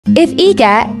if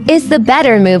Iga is the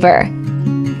better mover.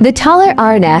 The taller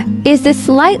Aryna is the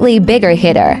slightly bigger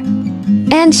hitter,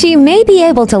 and she may be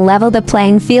able to level the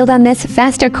playing field on this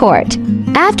faster court.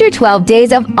 After 12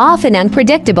 days of often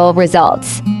unpredictable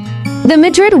results, the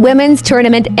Madrid women's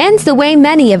tournament ends the way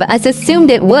many of us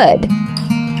assumed it would,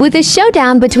 with a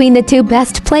showdown between the two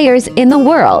best players in the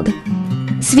world.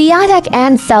 Swiatek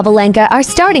and Sabalenka are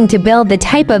starting to build the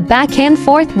type of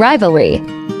back-and-forth rivalry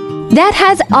that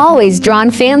has always drawn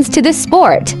fans to the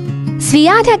sport.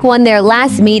 Swiatek won their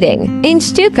last meeting in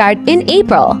Stuttgart in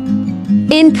April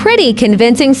in pretty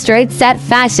convincing straight-set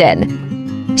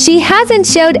fashion. She hasn't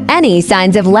showed any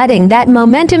signs of letting that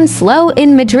momentum slow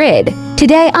in Madrid.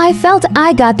 Today I felt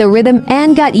I got the rhythm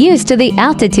and got used to the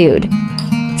altitude,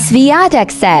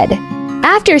 Swiatek said,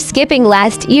 after skipping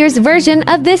last year's version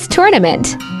of this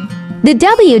tournament. The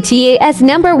WTA's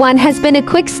 #1 has been a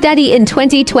quick study in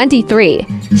 2023.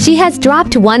 She has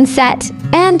dropped 1 set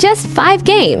and just 5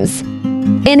 games.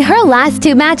 In her last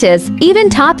 2 matches, even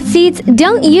top seeds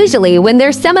don't usually win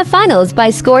their semifinals by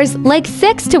scores like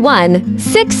 6-1,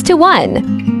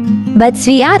 6-1. But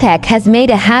Swiatek has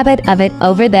made a habit of it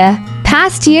over the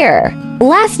past year.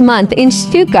 Last month in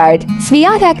Stuttgart,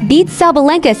 Swiatek beat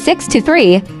Sabalenka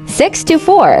 6-3,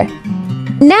 6-4.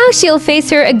 Now she'll face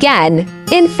her again,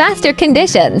 in faster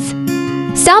conditions.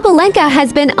 Sabalenka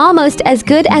has been almost as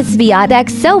good as Swiatek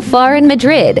so far in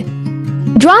Madrid,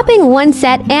 dropping 1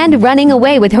 set and running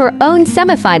away with her own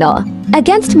semifinal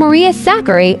against Maria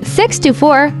Sakkari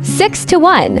 6-4,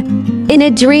 6-1 in a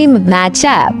dream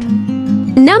matchup.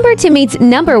 #2 meets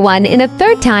 #1 in a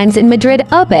 3rd times in Madrid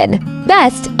Open.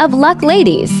 Best of luck,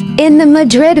 ladies, in the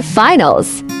Madrid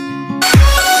finals.